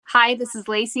Hi, this is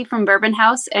Lacey from Bourbon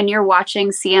House, and you're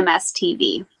watching CMS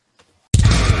TV.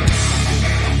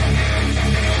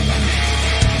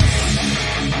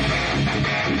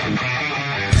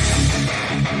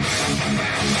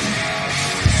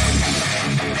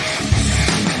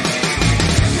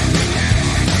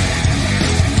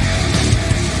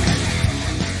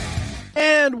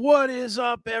 And what is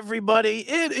up, everybody?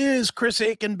 It is Chris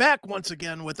Aiken back once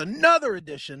again with another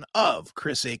edition of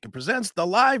Chris Aiken Presents, the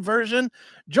live version.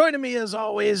 Joining me, as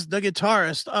always, the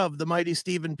guitarist of the mighty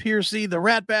Stephen Piercy, the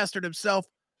rat bastard himself,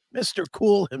 Mr.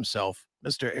 Cool himself,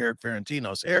 Mr. Eric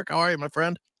Ferentinos. Eric, how are you, my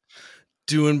friend?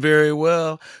 Doing very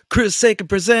well. Chris Aiken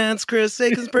Presents, Chris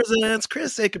Aiken Presents,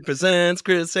 Chris Aiken Presents,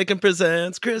 Chris Aiken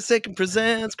Presents, Chris Aiken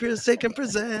Presents, Chris Aiken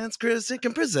Presents, Chris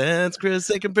Aiken Presents, Chris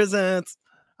Aiken Presents.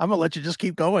 I'm going to let you just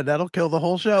keep going. That'll kill the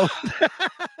whole show.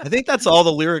 I think that's all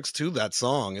the lyrics to that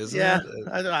song, isn't it?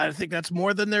 I think that's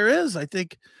more than there is. I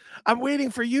think I'm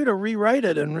waiting for you to rewrite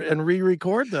it and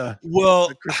re-record the. Well,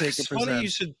 the Chris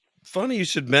Aiken funny you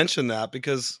should mention that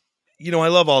because, you know, I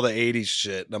love all the 80s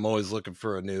shit and I'm always looking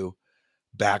for a new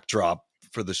backdrop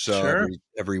for the show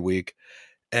every week.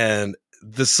 And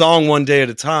the song One Day at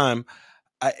a Time,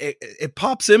 it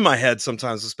pops in my head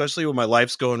sometimes, especially when my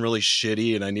life's going really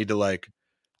shitty and I need to like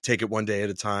take it one day at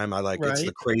a time. It's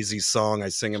the crazy song I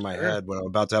sing in my head when I'm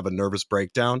about to have a nervous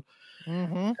breakdown.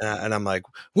 Mm-hmm. And I'm like,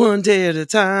 one day at a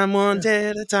time, one day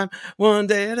at a time, one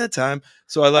day at a time.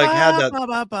 So I had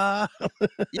that.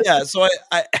 Yeah. So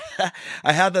I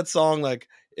I had that song like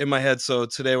in my head. So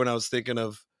today when I was thinking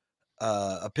of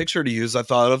a picture to use, I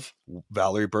thought of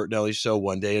Valerie Bertinelli's show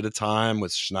One Day at a Time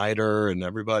with Schneider and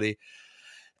everybody.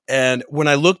 And when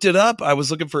I looked it up, I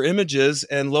was looking for images,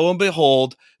 and lo and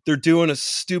behold, they're doing a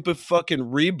stupid fucking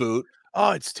reboot.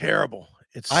 Oh, it's terrible.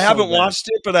 I haven't watched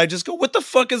it, but I just go, what the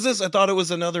fuck is this? I thought it was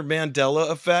another Mandela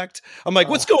effect. I'm like,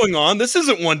 what's going on? This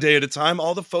isn't One Day at a Time.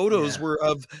 All the photos were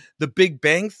of the Big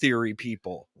Bang Theory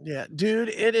people. Yeah, dude,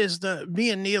 it is me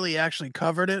and Neely actually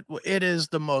covered it. It is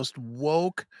the most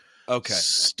woke,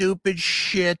 stupid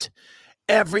shit.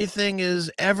 Everything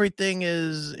is,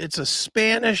 it's a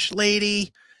Spanish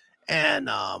lady. And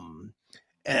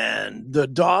the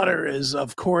daughter is,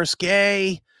 of course,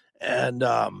 gay, and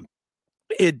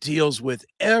it deals with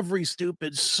every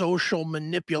stupid social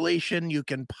manipulation you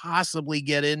can possibly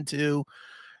get into,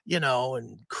 you know,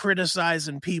 and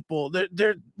criticizing people.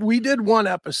 We did one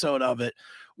episode of it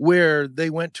where they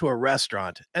went to a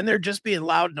restaurant and they're just being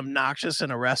loud and obnoxious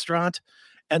in a restaurant.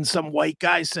 And some white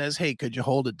guy says, "Hey, could you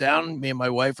hold it down? Me and my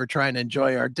wife are trying to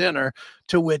enjoy our dinner."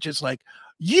 To which it's like,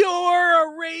 "You're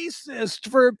a racist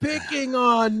for picking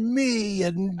on me,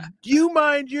 and you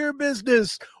mind your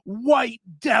business, white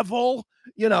devil."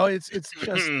 You know, it's just,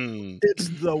 it's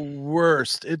the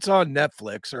worst. It's on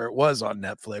Netflix, or it was on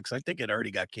Netflix. I think it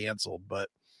already got canceled, but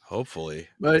hopefully.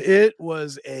 But it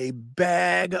was a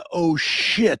bag of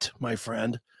shit, my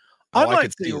friend.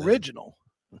 Unlike the original.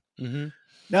 Mm-hmm.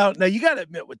 Now you got to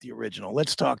admit with the original,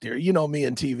 let's talk here. You know me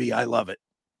and TV, I love it.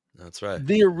 That's right.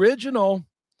 The original,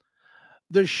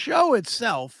 the show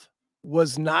itself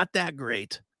was not that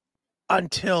great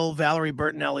until Valerie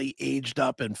Bertinelli aged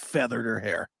up and feathered her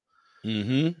hair.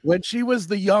 Mm-hmm. When she was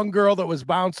the young girl that was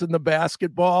bouncing the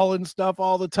basketball and stuff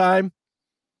all the time,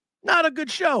 not a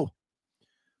good show.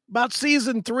 About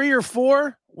season 3 or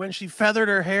 4, when she feathered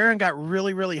her hair and got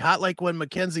really, really hot, like when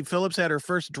Mackenzie Phillips had her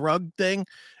first drug thing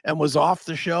and was off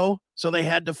the show. So they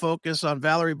had to focus on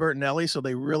Valerie Bertinelli. So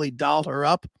they really dolled her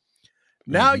up.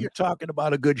 Now you're talking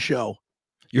about a good show.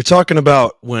 You're talking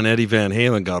about when Eddie Van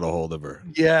Halen got a hold of her.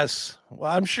 Yes. Well,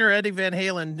 I'm sure Eddie Van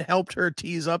Halen helped her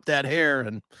tease up that hair,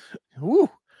 and whoo.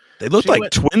 They looked like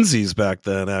twinsies back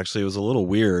then, actually. It was a little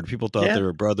weird. People thought they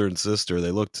were brother and sister. They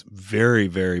looked very,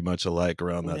 very much alike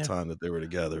around that time that they were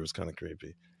together. It was kind of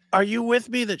creepy. Are you with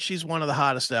me that she's one of the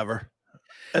hottest ever?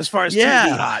 As far as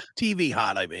TV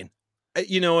hot, I mean.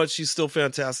 You know what? She's still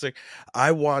fantastic.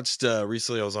 I watched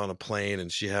recently, I was on a plane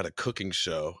and she had a cooking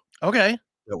show. Okay.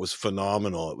 That was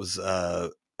phenomenal. It was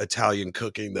Italian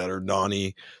cooking that her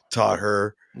nanny taught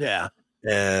her. Yeah.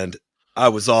 And I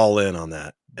was all in on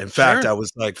that. In fact, I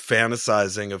was like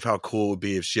fantasizing of how cool it would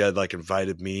be if she had like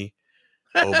invited me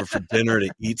over for dinner to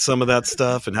eat some of that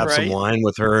stuff and have some wine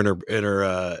with her and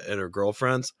her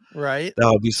girlfriends. Right.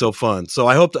 That would be so fun. So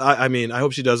I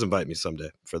hope she does invite me someday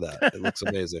for that. It looks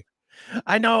amazing.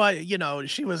 I know,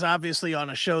 she was obviously on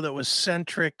a show that was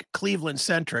Cleveland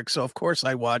centric. So of course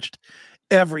I watched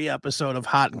every episode of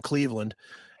Hot in Cleveland,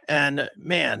 and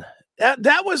man,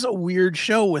 that was a weird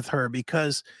show with her,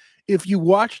 because if you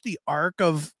watch the arc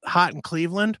of Hot in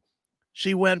Cleveland,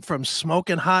 she went from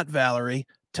smoking hot Valerie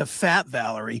to fat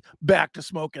Valerie, back to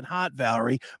smoking hot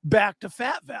Valerie, back to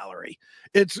fat Valerie.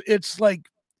 It's like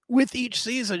with each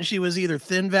season, she was either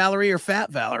thin Valerie or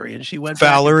fat Valerie, and she went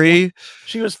Valerie. back.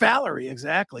 She was Valerie,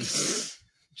 exactly.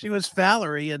 She was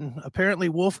Valerie, and apparently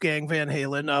Wolfgang Van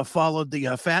Halen followed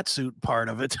the fat suit part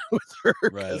of it with her.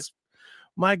 Right.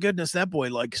 My goodness, that boy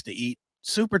likes to eat.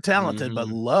 Super talented, but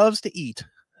loves to eat.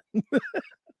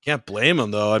 Can't blame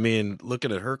him though. I mean,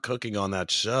 looking at her cooking on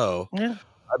that show,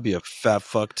 I'd be a fat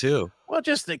fuck too. Well,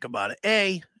 just think about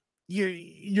it.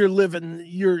 You're living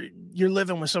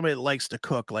with somebody that likes to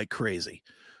cook like crazy.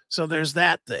 So there's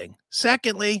that thing.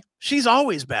 Secondly, she's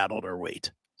always battled her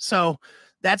weight. So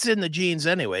that's in the genes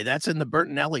anyway. That's in the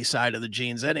Bertinelli side of the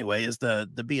genes anyway, is the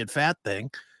being fat thing.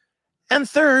 And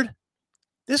third,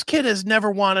 this kid has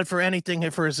never wanted for anything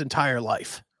for his entire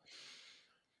life.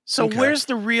 So where's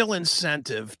the real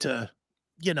incentive to,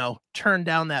 turn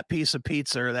down that piece of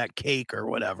pizza or that cake or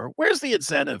whatever? Where's the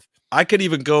incentive? I could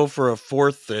even go for a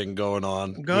fourth thing going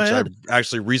on, which I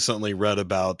actually recently read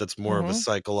about. That's more of a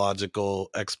psychological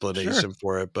explanation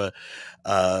for it. But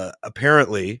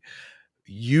apparently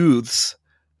youths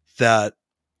that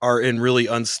are in really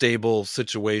unstable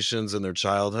situations in their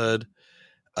childhood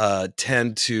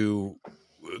tend to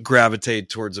gravitate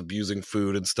towards abusing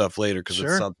food and stuff later because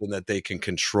it's something that they can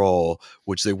control,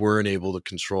 which they weren't able to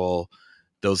control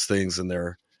those things in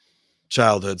their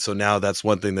childhood. So now that's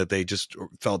one thing that they just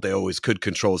felt they always could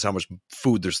control, is how much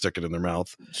food they're sticking in their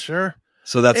mouth. Sure.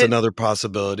 So that's another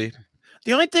possibility.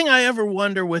 The only thing I ever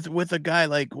wonder with a guy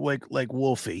like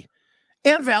Wolfie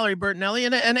and Valerie Bertinelli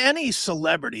and any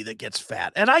celebrity that gets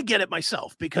fat, and I get it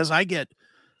myself because I get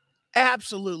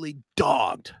absolutely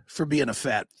dogged for being a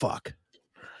fat fuck.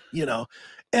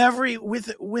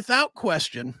 Without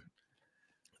question,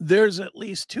 there's at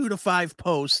least 2 to 5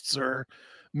 posts or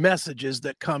messages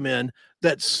that come in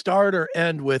that start or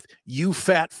end with "you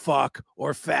fat fuck"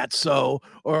 or "fatso"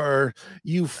 or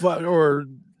 "you fuck" or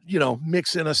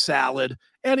mix in a salad,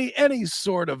 any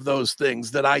sort of those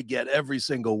things that I get every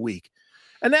single week.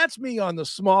 And that's me on the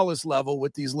smallest level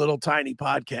with these little tiny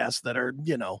podcasts that are,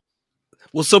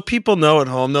 Well, so people know at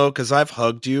home though, because I've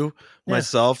hugged you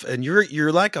myself, and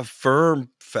you're like a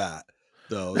firm fat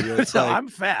though. It's no, I'm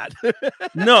fat.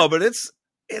 No, but it's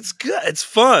good. It's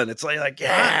fun. It's like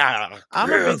yeah.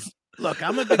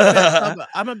 I'm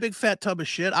a big fat tub of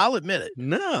shit. I'll admit it.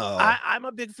 No, I'm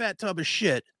a big fat tub of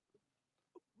shit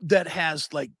that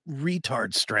has like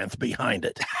retard strength behind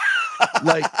it.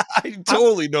 Like I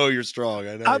totally know you're strong.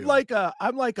 I know. I'm like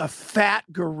a fat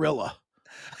gorilla.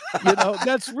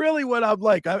 That's really what I'm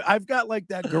like. I've got like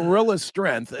that gorilla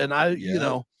strength, and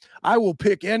I will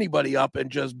pick anybody up and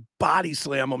just body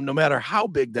slam them no matter how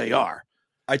big they are.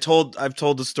 I've told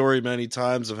the story many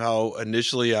times of how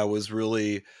initially I was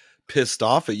really pissed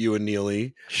off at you and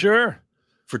Neely. Sure.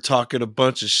 For talking a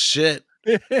bunch of shit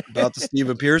about the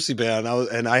Stephen Piercy band.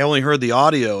 I only heard the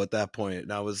audio at that point,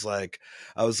 and I was like,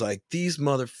 these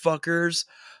motherfuckers.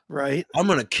 Right. I'm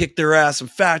going to kick their ass. In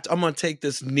fact, I'm going to take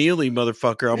this Neely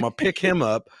motherfucker. I'm going to pick him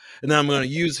up, and then I'm going to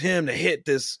use him to hit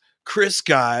this Chris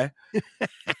guy.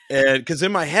 And because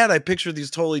in my head, I pictured these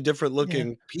totally different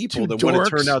looking people than what it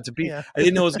turned out to be. Yeah. I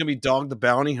didn't know it was going to be Dog the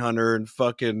Bounty Hunter and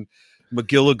fucking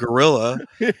Magilla Gorilla,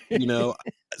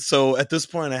 So at this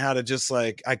point, I had to just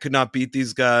I could not beat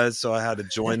these guys, so I had to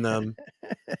join them.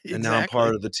 Exactly. And now I'm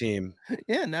part of the team.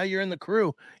 Yeah, now you're in the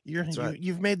crew.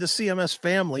 You've made the CMS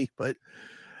family, but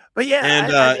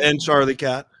yeah, and Charlie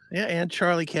Cat. Yeah, and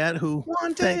Charlie Cat, who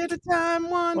one day at a time.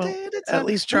 At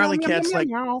least Charlie Cat's like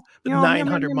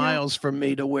 900 miles from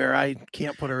me to where I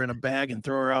can't put her in a bag and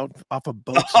throw her out off a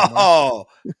boat somewhere. Oh,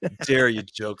 dare you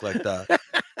joke like that?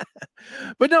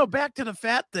 But no, back to the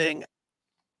fat thing.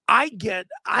 I get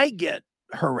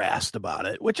harassed about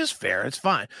it, which is fair. It's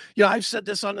fine. I've said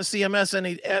this on the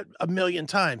CMS a million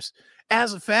times.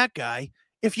 As a fat guy,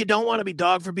 if you don't want to be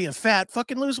dogged for being fat,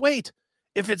 fucking lose weight.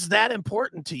 If it's that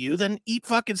important to you, then eat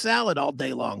fucking salad all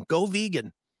day long. Go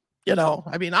vegan.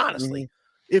 Honestly,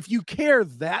 if you care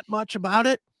that much about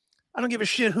it, I don't give a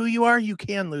shit who you are. You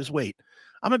can lose weight.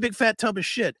 I'm a big fat tub of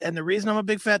shit. And the reason I'm a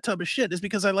big fat tub of shit is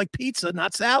because I like pizza,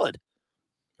 not salad.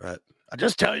 Right. I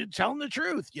just tell them the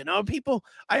truth. People,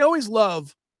 I always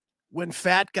love when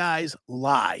fat guys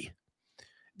lie.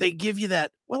 They give you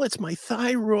that, well, it's my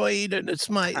thyroid and it's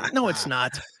no, it's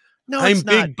not. No, I'm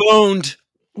big boned.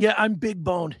 Yeah, I'm big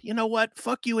boned. You know what?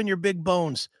 Fuck you and your big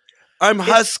bones. I'm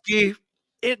husky.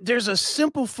 There's a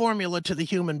simple formula to the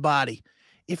human body.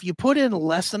 If you put in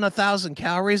less than 1,000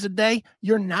 calories a day,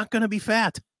 you're not going to be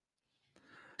fat.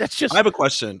 That's just. I have a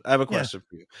question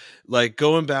for you. Like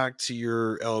going back to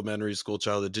your elementary school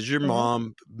childhood, did your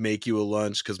mom make you a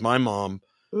lunch? Because my mom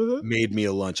made me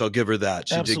a lunch. I'll give her that.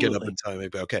 She did get up Absolutely. in time.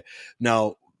 Maybe. Okay.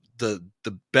 Now the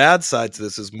bad side to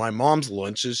this is my mom's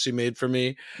lunches she made for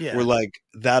me were like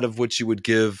that of which you would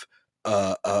give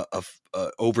a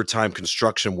overtime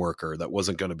construction worker that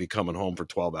wasn't going to be coming home for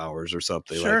 12 hours or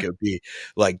something. Sure. Like it would be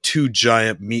like 2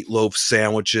 giant meatloaf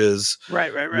sandwiches,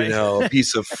 right. you know, a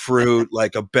piece of fruit,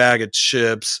 like a bag of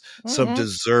chips, some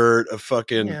dessert, a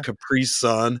fucking Capri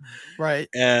Sun. Right.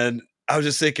 And I was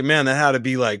just thinking, man, that had to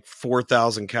be like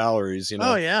 4,000 calories, you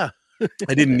know? Oh yeah.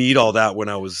 I didn't eat all that when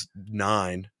I was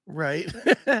 9. Right.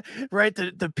 Right.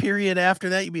 The period after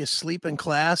that, you'd be asleep in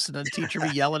class and the teacher be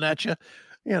yelling at you.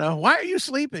 You know, why are you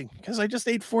sleeping? Because I just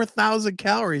ate 4,000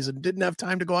 calories and didn't have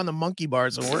time to go on the monkey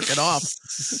bars and work it off.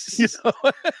 You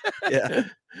know? Yeah.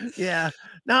 Yeah.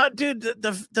 No, dude,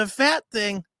 the fat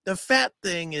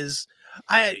thing is,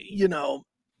 you know,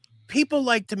 people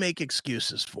like to make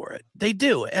excuses for it. They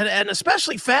do. And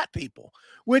especially fat people,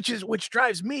 which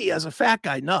drives me as a fat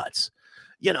guy nuts.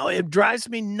 You know, it drives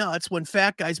me nuts when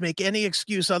fat guys make any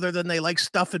excuse other than they like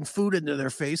stuffing food into their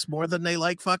face more than they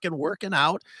like fucking working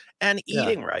out and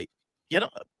eating right. You know,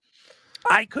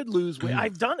 I could lose weight.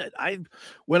 I've done it.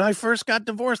 When I first got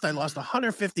divorced, I lost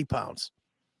 150 pounds.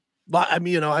 But I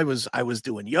mean, you know, I was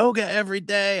doing yoga every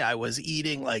day. I was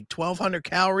eating like 1,200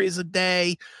 calories a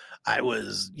day. I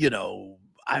was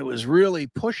really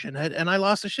pushing it, and I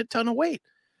lost a shit ton of weight,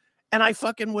 and I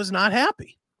fucking was not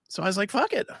happy. So I was like,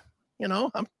 fuck it. You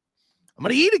know, I'm going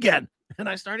to eat again. And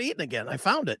I started eating again. I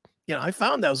found it. You know, I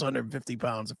found those 150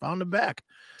 pounds. I found them back.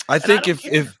 I think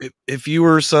if you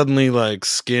were suddenly like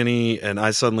skinny and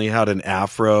I suddenly had an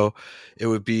afro, it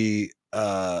would be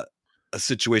a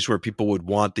situation where people would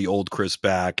want the old Chris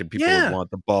back and people would want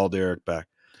the bald Eric back.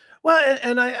 Well,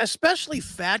 and I, especially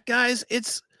fat guys,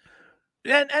 it's,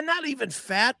 and not even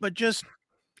fat, but just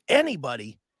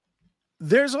anybody.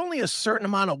 There's only a certain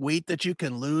amount of weight that you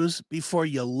can lose before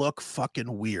you look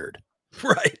fucking weird.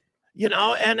 Right. You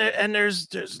know, and there's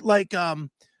like,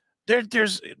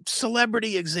 there's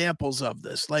celebrity examples of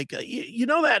this. Like, you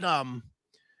know that,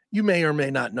 you may or may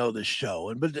not know this show,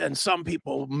 and some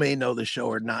people may know the show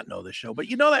or not know the show, but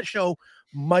you know that show,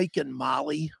 Mike and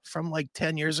Molly, from like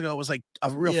 10 years ago? It was like a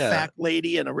real fat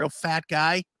lady and a real fat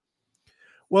guy.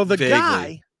 Well,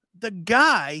 the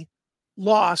guy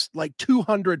lost like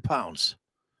 200 pounds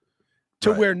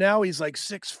to where now he's like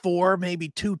 6'4", maybe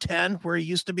 210, where he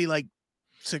used to be like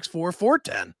 6'4",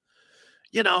 410.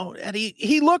 You know, and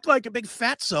he looked like a big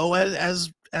fatso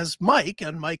as Mike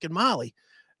and Molly.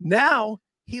 Now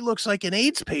he looks like an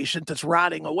AIDS patient that's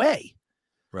rotting away.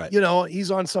 Right. You know,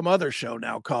 he's on some other show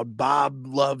now called Bob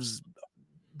Loves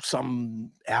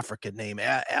some African name,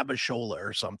 Abishola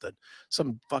or something,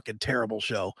 some fucking terrible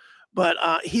show. But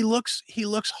he looks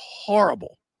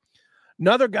horrible.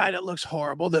 Another guy that looks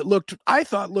horrible that I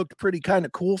thought looked pretty kind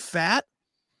of cool, fat.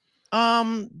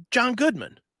 John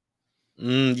Goodman.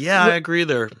 I agree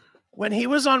there. When he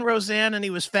was on Roseanne and he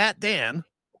was Fat Dan,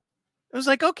 it was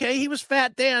like, okay, he was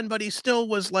Fat Dan, but he still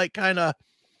was like kind of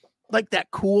like that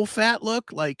cool fat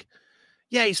look. Like,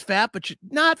 yeah, he's fat, but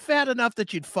not fat enough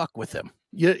that you'd fuck with him.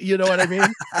 You know what I mean?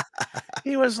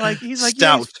 He's like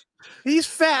stout. He's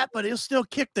fat, but he'll still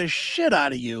kick the shit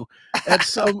out of you at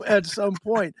some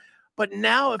point. But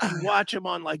now if you watch him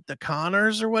on like the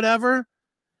Connors or whatever,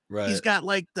 he's got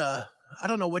like I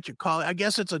don't know what you call it. I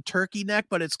guess it's a turkey neck,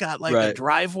 but it's got like a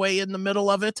driveway in the middle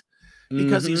of it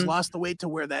because he's lost the weight to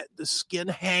where the skin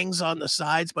hangs on the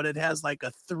sides, but it has like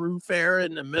a thoroughfare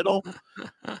in the middle,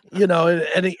 you know,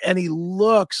 and he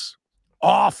looks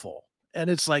awful. And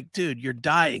it's like, dude, you're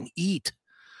dying. Eat,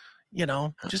 you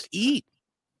know, just eat.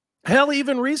 Hell,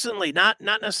 even recently, not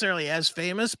necessarily as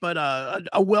famous, but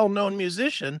a well-known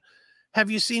musician. Have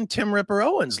you seen Tim Ripper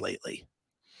Owens lately?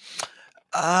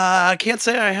 I can't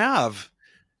say I have.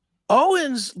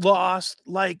 Owens lost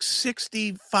like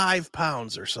 65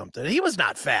 pounds or something. He was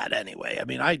not fat anyway. I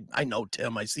mean, I know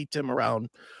Tim. I see Tim around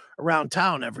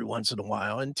town every once in a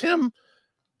while. And Tim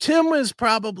was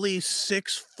probably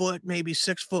 6 foot, maybe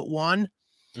 6'1".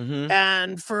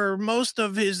 And for most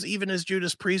of even his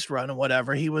Judas Priest run and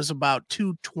whatever, he was about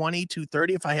 220,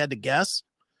 230, if I had to guess.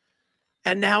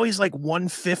 And now he's like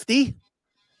 150.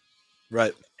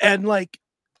 Right. And like,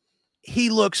 he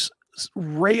looks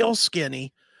rail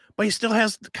skinny, but he still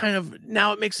has kind of,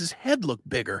 now it makes his head look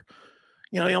bigger.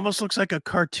 You know, he almost looks like a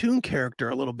cartoon character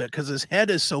a little bit because his head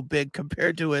is so big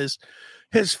compared to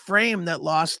his frame that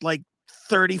lost like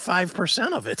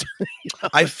 35% of it. You know?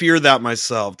 I fear that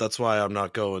myself. That's why I'm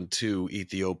not going to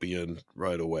Ethiopian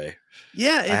right away.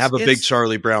 Yeah. I have a big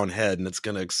Charlie Brown head and it's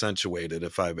going to accentuate it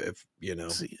if you know.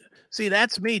 See,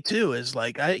 that's me too. Is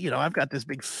like I've got this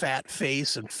big fat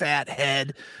face and fat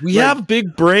head. We have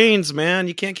big brains, man.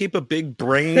 You can't keep a big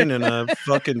brain and a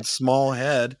fucking small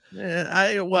head.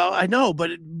 I know,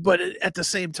 but at the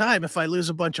same time, if I lose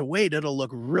a bunch of weight, it'll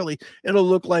look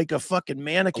like a fucking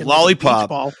mannequin, a lollipop.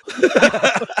 Ball.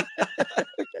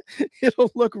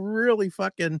 It'll look really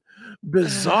fucking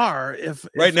bizarre if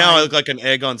now I look like an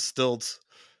egg on stilts.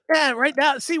 Yeah, right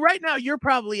now you're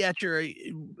probably at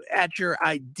your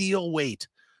ideal weight.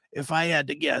 If I had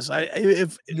to guess,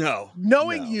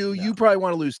 knowing you probably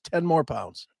want to lose 10 more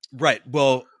pounds. Right.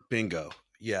 Well, bingo.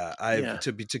 Yeah.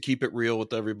 To keep it real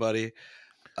with everybody.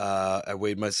 I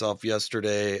weighed myself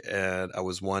yesterday and I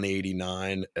was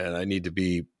 189 and I need to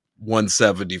be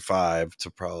 175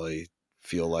 to probably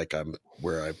feel like I'm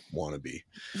where I want to be.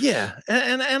 Yeah.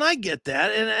 And I get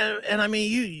that. And I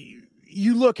mean,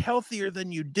 you look healthier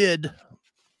than you did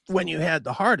when you had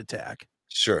the heart attack.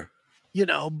 Sure.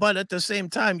 But at the same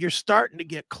time, you're starting to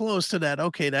get close to that.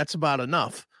 Okay, that's about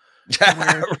enough.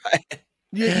 Right.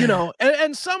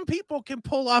 And some people can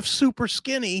pull off super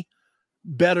skinny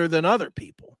better than other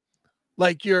people.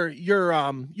 Like your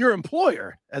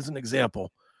employer, as an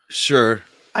example. Sure.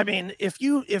 I mean, if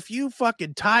you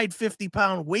fucking tied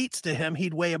 50-pound weights to him,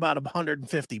 he'd weigh about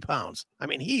 150 pounds. I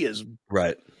mean, he is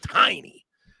tiny.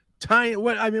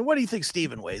 What do you think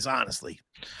Steven weighs, honestly?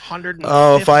 150?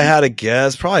 Oh, if I had to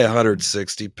guess, probably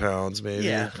 160 pounds, maybe.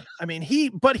 Yeah. I mean,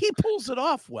 he pulls it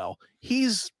off well.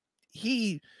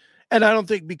 And I don't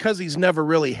think, because he's never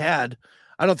really I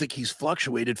don't think he's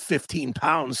fluctuated 15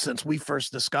 pounds since we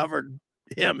first discovered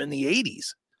him in the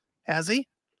 80s. Has he?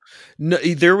 No,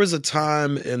 there was a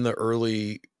time in the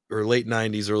late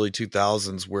 90s, early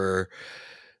 2000s where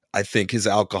I think his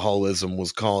alcoholism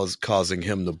was causing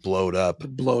him to bloat up a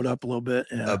little bit.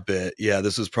 Yeah. A bit. Yeah.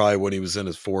 This was probably when he was in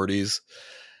his 40s.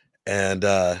 And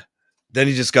then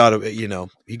he just got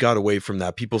away from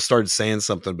that. People started saying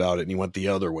something about it and he went the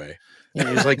other way.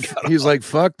 Yeah, he's like,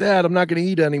 fuck that. I'm not going to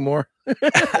eat anymore.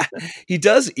 He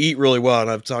does eat really well.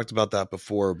 And I've talked about that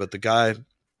before, but the guy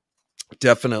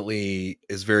definitely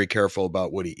is very careful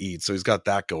about what he eats. So he's got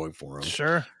that going for him.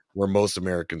 Sure. Where most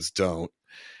Americans don't.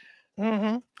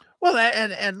 Mm-hmm. Well,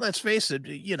 and let's face it,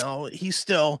 he's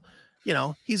still,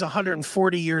 he's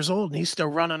 140 years old and he's still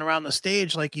running around the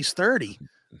stage like he's 30,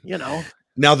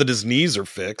 Now that his knees are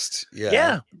fixed. Yeah.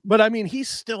 Yeah. But I mean, he's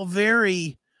still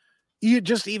you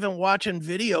just even watching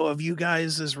video of you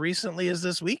guys as recently as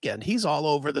this weekend, he's all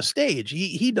over the stage.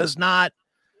 He does not,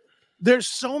 there's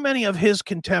so many of his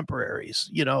contemporaries,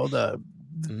 that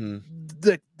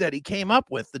he came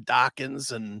up with, the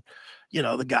Dawkins and,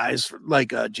 the guys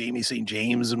like Jamie St.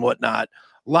 James and whatnot.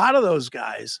 A lot of those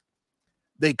guys,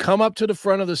 they come up to the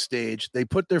front of the stage, they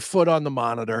put their foot on the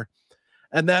monitor,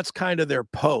 and that's kind of their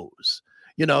pose.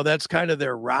 That's kind of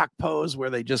their rock pose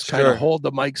where they just kind of hold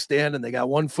the mic stand and they got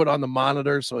one foot on the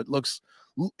monitor. So it looks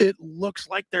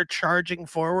like they're charging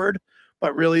forward,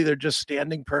 but really they're just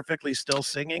standing perfectly still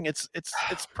singing. It's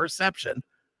perception.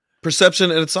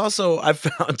 And it's also, I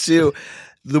found too,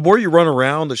 the more you run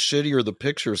around, the shittier the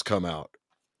pictures come out.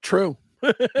 True.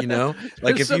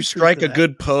 Like if you strike a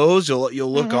good pose, you'll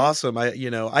look awesome. I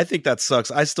think that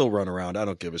sucks. I still run around. I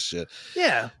don't give a shit.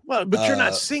 Yeah. Well, but you're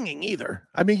not singing either.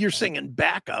 I mean, you're singing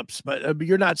backups, but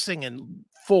you're not singing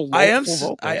full.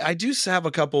 I do have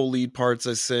a couple lead parts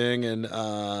I sing, and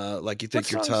like You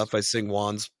Think You're Tough, I sing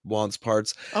Juan's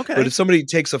parts. Okay. But if somebody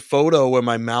takes a photo when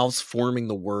my mouth's forming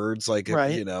the words, like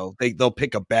they'll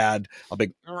pick a bad. I'll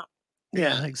be.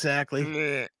 Yeah,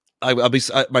 exactly.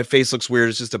 My face looks weird.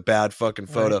 It's just a bad fucking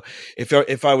photo. Right.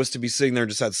 If I was to be sitting there and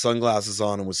just had sunglasses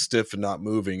on and was stiff and not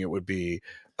moving, it would be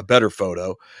a better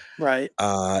photo. Right.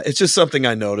 It's just something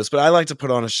I noticed, but I like to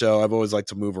put on a show. I've always liked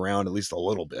to move around at least a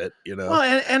little bit, Well,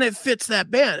 and it fits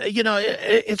that band.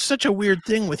 It's such a weird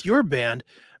thing with your band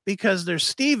because there's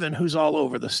Steven who's all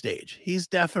over the stage. He's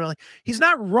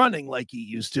not running like he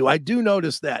used to. I do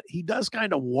notice that he does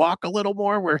kind of walk a little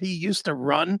more where he used to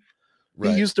run.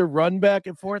 Right. He used to run back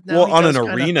and forth. Now on an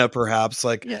arena, perhaps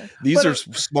these are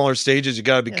smaller stages. You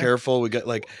got to be careful. We got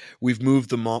we've moved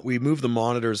the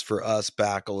monitors for us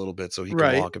back a little bit so he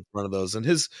can walk in front of those. And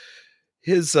his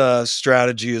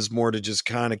strategy is more to just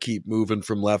kind of keep moving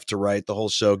from left to right the whole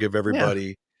show, give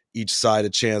everybody each side a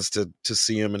chance to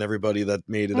see him, and everybody that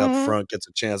made it up front gets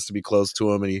a chance to be close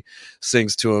to him, and he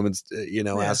sings to him and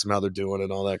asks them how they're doing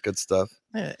and all that good stuff.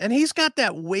 Yeah. And he's got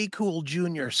that Way Cool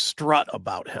Junior strut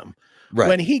about him. Right.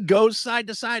 When he goes side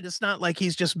to side, it's not like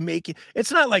he's just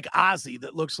it's not like Ozzy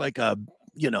that looks like a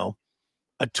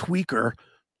tweaker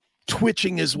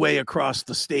twitching his way across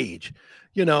the stage.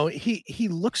 He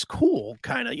looks cool,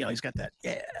 kind of, he's got that,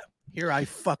 Here I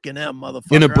fucking am,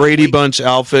 motherfucker. In a Brady Bunch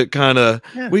outfit, kind of.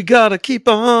 Yeah. We gotta keep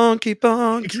on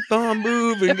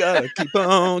moving. Gotta keep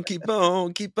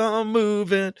on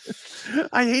moving.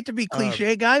 I hate to be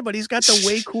cliche guy, but he's got the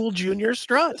way cool junior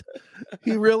strut.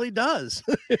 He really does.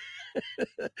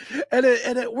 and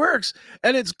it works.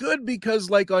 And it's good because,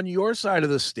 like, on your side of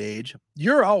the stage,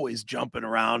 you're always jumping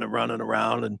around and running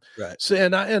around. And so,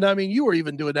 and I mean, you were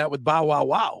even doing that with Bow Wow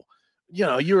Wow. You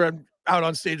know, you were out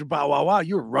on stage with Bow Wow Wow.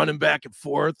 You were running back and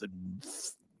forth, and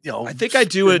I think I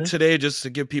do it today just to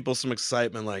give people some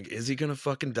excitement. Like, is he gonna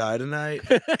fucking die tonight?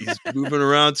 He's moving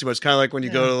around too much. Kind of like when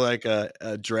you go to like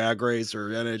a drag race or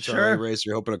NHRA race,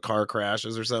 you're hoping a car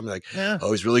crashes or something. Like,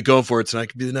 oh, he's really going for it tonight.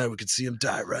 Could be the night we could see him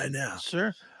die right now.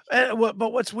 Sure.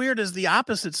 But what's weird is the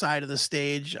opposite side of the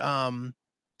stage.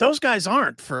 Those guys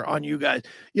aren't on you guys.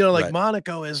 You know, like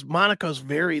Monaco's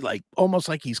very like almost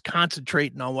like he's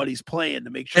concentrating on what he's playing to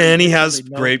make sure. And he has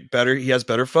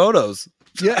better photos.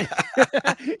 Yeah,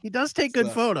 he does take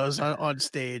good photos on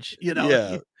stage. You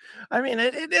know, I mean,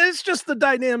 it's just the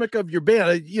dynamic of your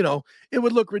band. You know, it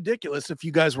would look ridiculous if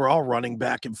you guys were all running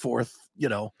back and forth. You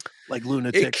know, like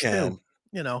lunatics. It can.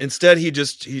 You know, instead he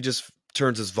just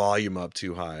turns his volume up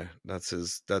too high. That's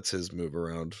his move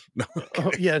around. No,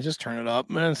 yeah, just turn it up,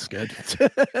 man. It's good.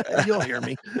 You'll hear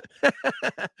me.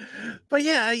 But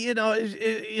yeah, you know,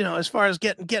 as far as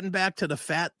getting back to the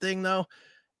fat thing, though,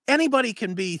 anybody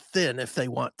can be thin if they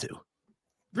want to.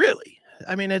 Really,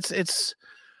 I mean, it's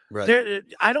right.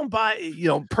 I don't buy, you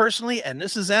know, personally, and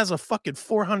this is as a fucking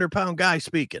 400-pound guy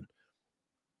speaking.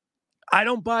 I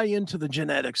don't buy into the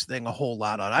genetics thing a whole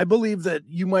lot on. I believe that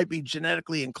you might be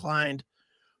genetically inclined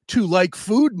to like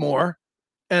food more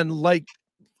and like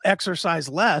exercise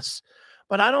less,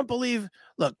 but I don't believe,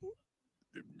 look,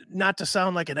 not to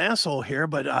sound like an asshole here,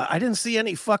 but I didn't see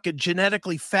any fucking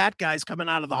genetically fat guys coming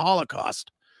out of the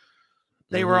Holocaust.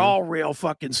 They were all real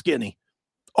fucking skinny.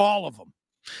 All of them.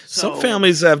 So, some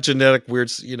families have genetic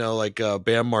weirds, you know, like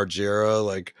Bam Margera,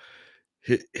 like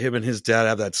him and his dad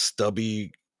have that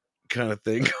stubby kind of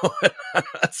thing going on.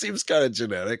 It seems kind of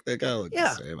genetic. They kind of look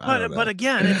the same. But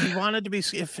again, if he wanted to be,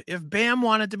 if Bam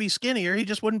wanted to be skinnier, he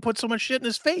just wouldn't put so much shit in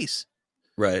his face.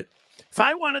 Right. If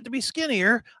I wanted to be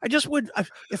skinnier, I just would.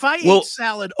 If I ate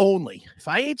salad only, if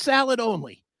I ate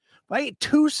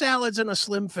 2 salads and a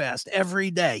Slim Fast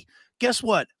every day, guess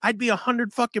what? I'd be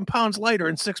 100 fucking pounds lighter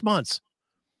in 6 months.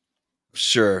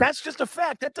 Sure. That's just a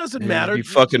fact. That doesn't matter. You'd be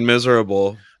fucking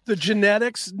miserable. The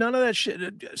genetics, none of that shit.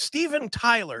 Steven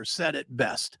Tyler said it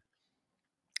best.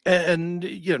 And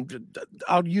you know,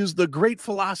 I'll use the great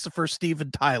philosopher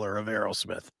Steven Tyler of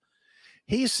Aerosmith.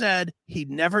 He said he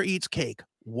never eats cake.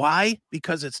 Why?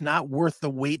 Because it's not worth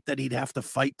the weight that he'd have to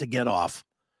fight to get off.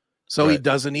 So he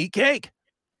doesn't eat cake.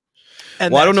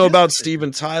 And I don't know about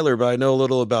Steven Tyler, but I know a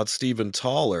little about Steven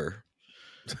Taller,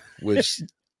 which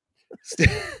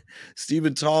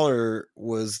Steven Taller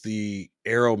was the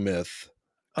Aerosmith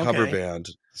cover band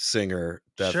singer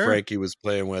that Frankie was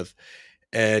playing with.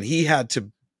 And he had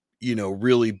to, you know,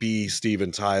 really be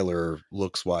Steven Tyler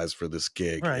looks wise for this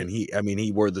gig. Right. And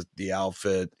he wore the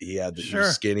outfit. He had he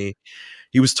was skinny.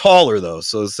 He was taller though.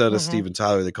 So instead of Steven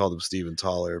Tyler, they called him Steven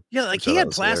Taller. Yeah. Like he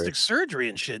had plastic surgery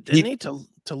and shit, didn't he?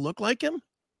 To look like him.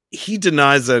 He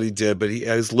denies that he did, but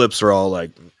his lips are all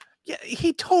like, yeah,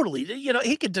 he totally, you know,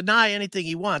 he could deny anything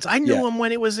he wants. I knew him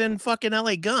when he was in fucking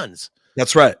LA Guns.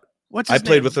 That's right. What's his name?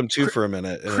 Played with him too for a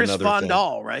minute. Chris Von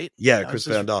Dahl, right? Yeah, Chris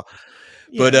Von Dahl.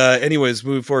 But anyways,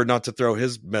 moving forward, not to throw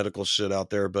his medical shit out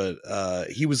there, but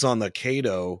he was on the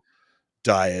keto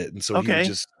diet, and so he would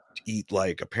just eat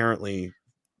like, apparently,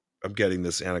 I'm getting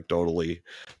this anecdotally,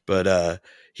 but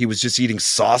he was just eating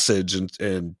sausage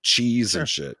and cheese and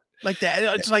shit. Like that.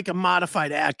 It's like a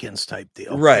modified Atkins type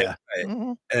deal. Right. Yeah.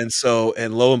 Right.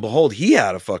 And lo and behold, he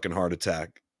had a fucking heart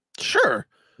attack. Sure.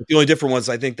 The only difference was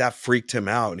I think that freaked him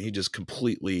out and he just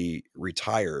completely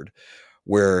retired,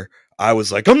 where I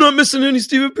was like, I'm not missing any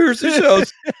Stephen Pearson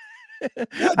shows.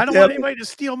 I don't want anybody to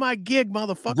steal my gig,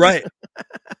 motherfucker. Right.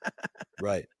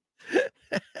 Right.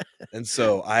 And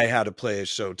so I had to play a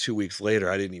show 2 weeks later.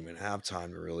 I didn't even have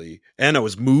time to really, and I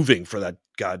was moving for that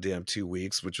goddamn 2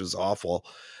 weeks, which was awful.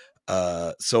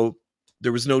 So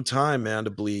there was no time, man,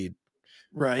 to bleed.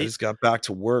 Right. I just got back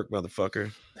to work,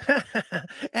 motherfucker.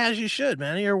 As you should,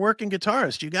 man. You're a working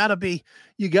guitarist. You gotta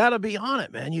be on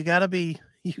it, man. You gotta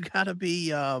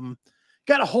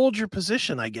hold your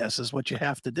position, I guess, is what you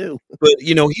have to do. But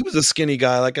you know, he was a skinny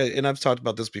guy. And I've talked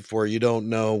about this before. You don't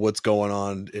know what's going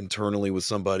on internally with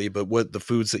somebody, but what the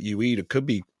foods that you eat, it could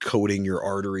be coating your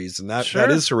arteries, and that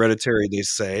is hereditary. They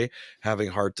say, having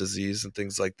heart disease and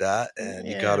things like that, and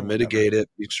you got to mitigate it.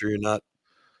 Make sure you're not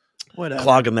Whatever.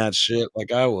 Clogging that shit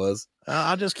like I was.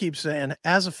 I'll just keep saying,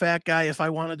 as a fat guy, if I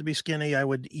wanted to be skinny, I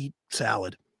would eat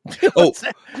salad. Oh,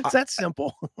 it's that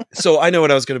simple. So I know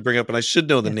what I was going to bring up, and I should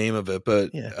know the name of it,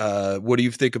 but Yeah. What do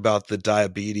you think about the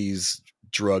diabetes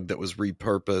drug that was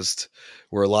repurposed,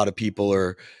 where a lot of people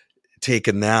are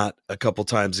taking that a couple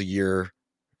times a year,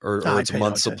 or it's a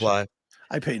month supply?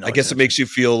 I pay no I guess attention. it makes you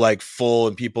feel like full,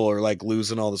 and people are like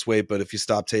losing all this weight, but if you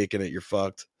stop taking it, you're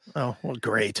fucked. Oh, well,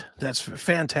 great. That's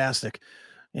fantastic.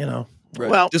 You know, Right.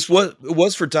 Well, it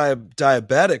was for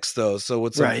diabetics though. So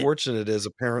what's Right. unfortunate is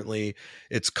apparently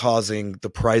it's causing the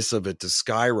price of it to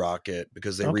skyrocket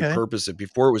because they repurposed it.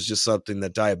 Before it was just something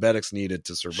that diabetics needed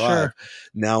to survive. Sure.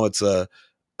 Now it's a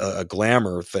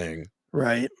glamour thing.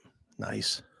 Right.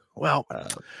 Nice. Well,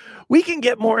 we can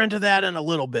get more into that in a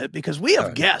little bit because we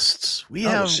have guests. We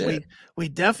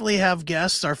definitely have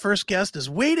guests. Our first guest is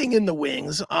waiting in the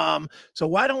wings. So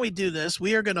why don't we do this?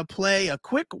 We are going to play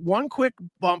one quick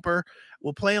bumper.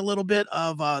 We'll play a little bit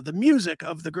of the music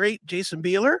of the great Jason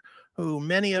Bieler, who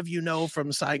many of you know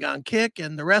from Saigon Kick,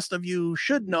 and the rest of you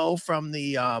should know from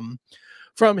the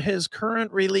from his current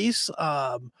release,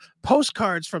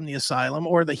 Postcards from the Asylum,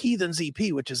 or the Heathens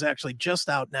EP, which is actually just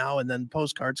out now, and then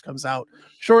Postcards comes out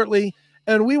shortly.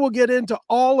 And we will get into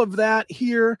all of that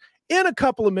here in a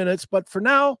couple of minutes. But for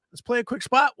now, let's play a quick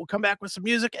spot. We'll come back with some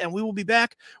music, and we will be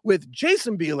back with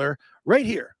Jason Bieler right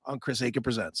here on Chris Aiken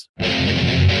Presents.